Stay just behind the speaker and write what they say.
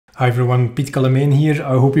Hi everyone, Piet Callemeyn here.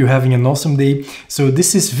 I hope you're having an awesome day. So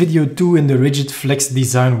this is video 2 in the Rigid-Flex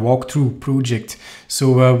Design walkthrough project.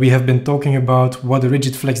 So we have been talking about what a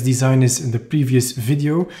Rigid-Flex Design is in the previous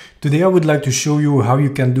video. Today I would like to show you how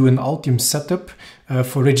you can do an Altium setup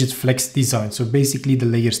for Rigid-Flex Design. So basically the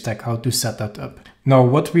layer stack, how to set that up. Now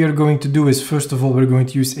what we are going to do is, first of all, we're going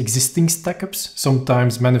to use existing stack-ups.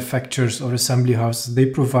 Sometimes manufacturers or assembly houses, they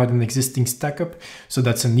provide an existing stack-up. So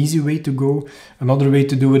that's an easy way to go. Another way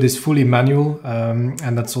to do it is fully manual,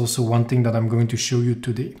 and that's also one thing that I'm going to show you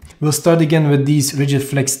today. We'll start again with these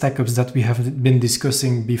Rigid-Flex stack-ups that we have been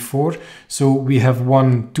discussing before. So we have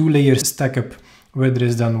one 2-layer stack-up where there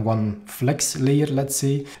is then one flex layer, let's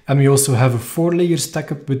say. And we also have a 4-layer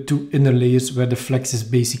stack-up with 2 inner layers where the flex is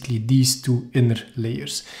basically these 2 inner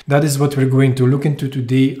layers. That is what we're going to look into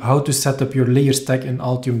today, how to set up your layer stack in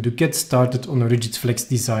Altium to get started on a Rigid-Flex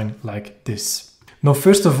design like this. Now,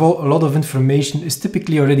 first of all, a lot of information is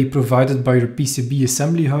typically already provided by your PCB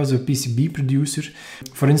assembly house or PCB producer.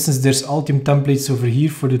 For instance, there's Altium templates over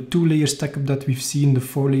here for the 2-layer stack-up that we've seen, the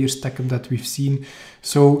 4-layer stack-up that we've seen.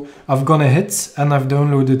 So I've gone ahead and I've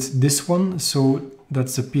downloaded this one. So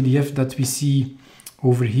that's a PDF that we see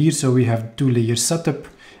over here. So we have 2-layer setup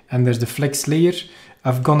and there's the flex layer.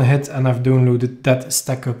 I've gone ahead and I've downloaded that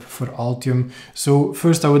stack-up for Altium. So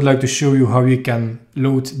first I would like to show you how you can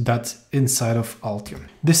load that inside of Altium.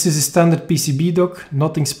 This is a standard PCB doc,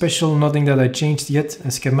 nothing special, nothing that I changed yet, a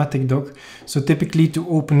schematic doc. So typically to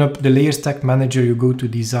open up the layer stack manager, you go to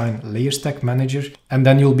design layer stack manager, and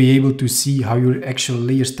then you'll be able to see how your actual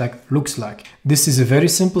layer stack looks like. This is a very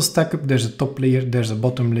simple stack-up. There's a top layer, there's a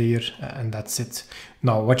bottom layer, and that's it.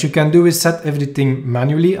 Now, what you can do is set everything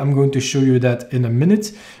manually. I'm going to show you that in a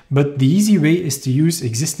minute, but the easy way is to use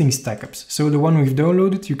existing stack-ups. So the one we've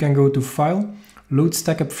downloaded, you can go to File, Load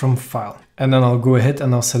Stack-up from File. And then I'll go ahead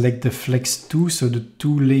and I'll select the Flex 2, so the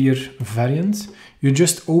 2-layer variant. You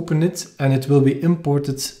just open it and it will be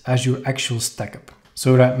imported as your actual stack-up.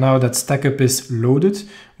 So right now that stack-up is loaded.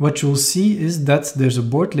 What you'll see is that there's a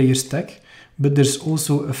board layer stack, but there's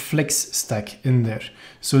also a flex stack in there.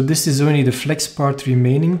 So this is only the flex part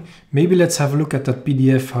remaining. Maybe let's have a look at that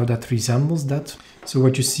PDF, how that resembles that. So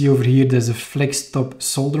what you see over here, there's a flex top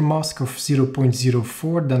solder mask of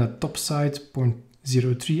 0.04, then a top side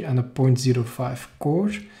 0.03 and a 0.05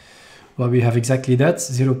 core. Well, we have exactly that,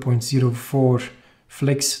 0.04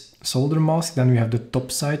 flex solder mask. Then we have the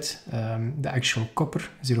top side, the actual copper,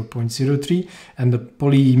 0.03, and the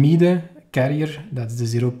polyimide carrier, that's the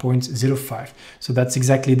 0.05. So that's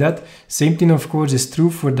exactly that. Same thing, of course, is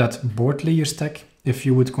true for that board layer stack. If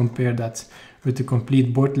you would compare that with the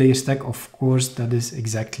complete board layer stack, of course, that is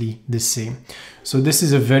exactly the same. So this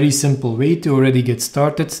is a very simple way to already get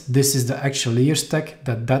started. This is the actual layer stack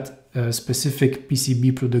that specific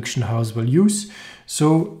PCB production house will use.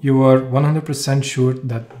 So you are 100% sure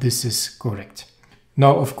that this is correct.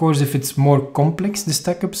 Now, of course, if it's more complex, the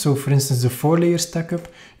stack-up, so for instance, the 4-layer stack-up,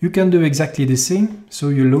 you can do exactly the same. So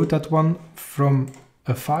you load that one from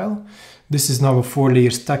a file. This is now a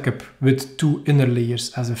 4-layer stack-up with 2 inner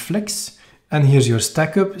layers as a flex. And here's your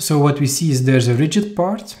stack-up. So what we see is there's a rigid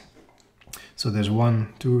part. So there's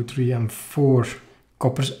 1, 2, 3, and 4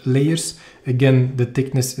 copper layers. Again, the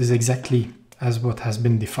thickness is exactly as what has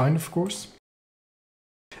been defined, of course.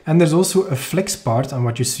 And there's also a flex part, and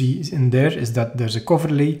what you see in there is that there's a cover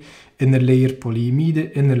lay, inner layer,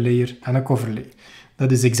 polyimide, inner layer, and a cover lay.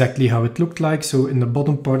 That is exactly how it looked like. So in the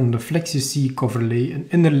bottom part of the flex, you see cover lay and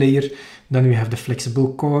inner layer. Then we have the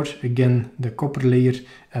flexible core, again, the copper layer,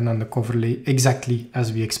 and then the cover lay, exactly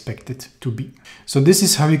as we expect it to be. So this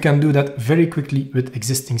is how you can do that very quickly with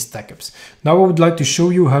existing stack-ups. Now I would like to show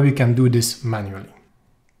you how you can do this manually.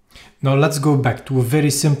 Now let's go back to a very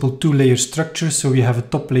simple 2-layer structure. So we have a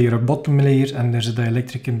top layer, a bottom layer, and there's a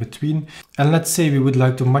dielectric in between. And let's say we would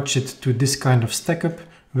like to match it to this kind of stack-up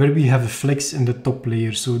where we have a flex in the top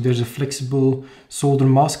layer. So there's a flexible solder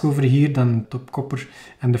mask over here, then top copper,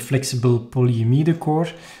 and the flexible polyimide core.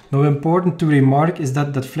 Now important to remark is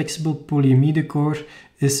that that flexible polyimide core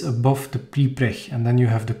is above the prepreg, and then you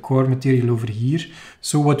have the core material over here.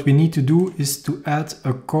 So what we need to do is to add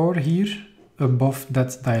a core here above that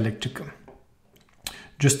dielectric,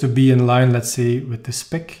 just to be in line, let's say, with the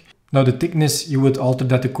spec. Now the thickness, you would alter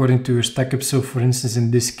that according to your stack-up. So for instance,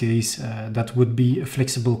 in this case, that would be a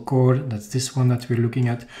flexible core, that's this one that we're looking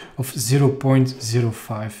at, of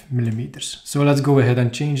 0.05 millimeters. So let's go ahead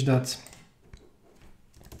and change that.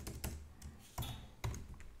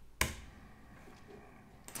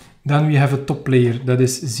 Then we have a top layer that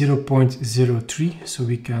is 0.03, so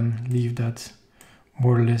we can leave that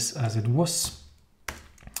more or less as it was.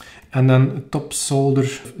 and then top solder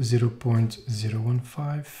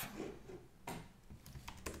 0.015.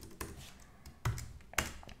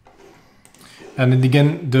 And then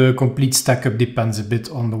again, the complete stack up depends a bit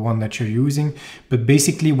on the one that you're using. But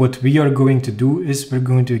basically what we are going to do is we're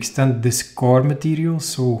going to extend this core material.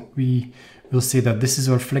 So we will say that this is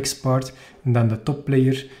our flex part and then the top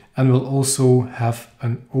layer, and we'll also have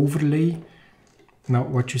an overlay. Now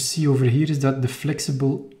what you see over here is that the flex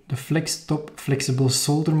top flexible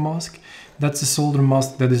solder mask, that's a solder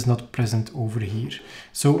mask that is not present over here.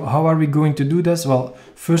 So how are we going to do this? Well,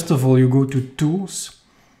 first of all, you go to Tools,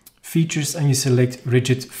 Features, and you select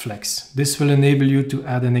Rigid Flex. This will enable you to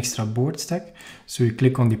add an extra board stack. So you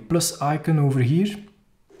click on the plus icon over here,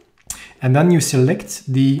 and then you select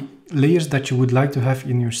the layers that you would like to have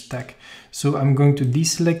in your stack. So I'm going to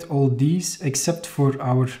deselect all these except for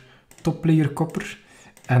our top layer copper,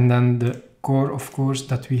 and then the core, of course,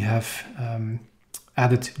 that we have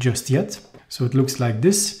added just yet. So it looks like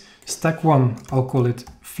this. Stack 1, I'll call it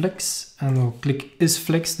Flex, and I'll click Is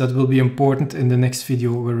Flex. That will be important in the next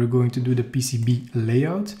video where we're going to do the PCB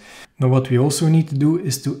layout. Now what we also need to do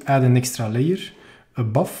is to add an extra layer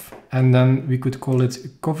above, and then we could call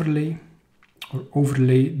it Coverlay or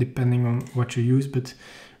Overlay depending on what you use, but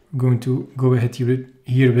I'm going to go ahead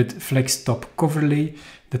here with Flex Top Coverlay.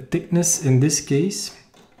 The thickness in this case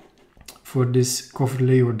for this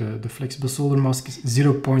coverlay or the flexible solder mask is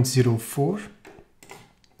 0.04.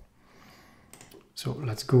 So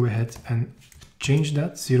let's go ahead and change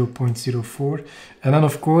that, 0.04. And then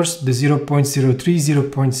of course the 0.03,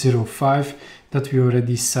 0.05 that we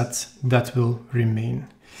already set, that will remain.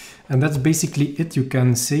 And that's basically it. You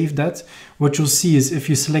can save that. What you'll see is if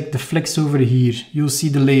you select the flex over here, you'll see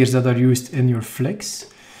the layers that are used in your flex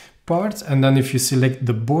part. And then if you select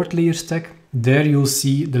the board layer stack, there you'll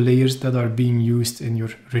see the layers that are being used in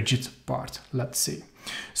your rigid part, let's say.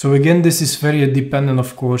 So again, this is very dependent,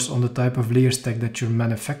 of course, on the type of layer stack that your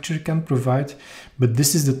manufacturer can provide, but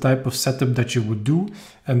this is the type of setup that you would do,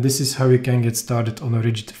 and this is how you can get started on a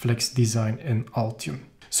Rigid-Flex design in Altium.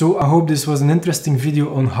 So I hope this was an interesting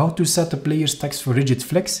video on how to set up layer stacks for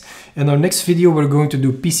Rigid-Flex. In our next video, we're going to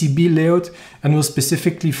do PCB layout, and we'll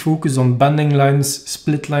specifically focus on bending lines,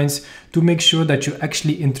 split lines, to make sure that you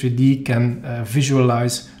actually in 3D can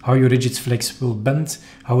visualize how your Rigid-Flex will bend,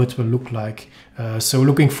 how it will look like. So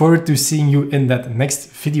looking forward to seeing you in that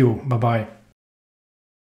next video. Bye bye.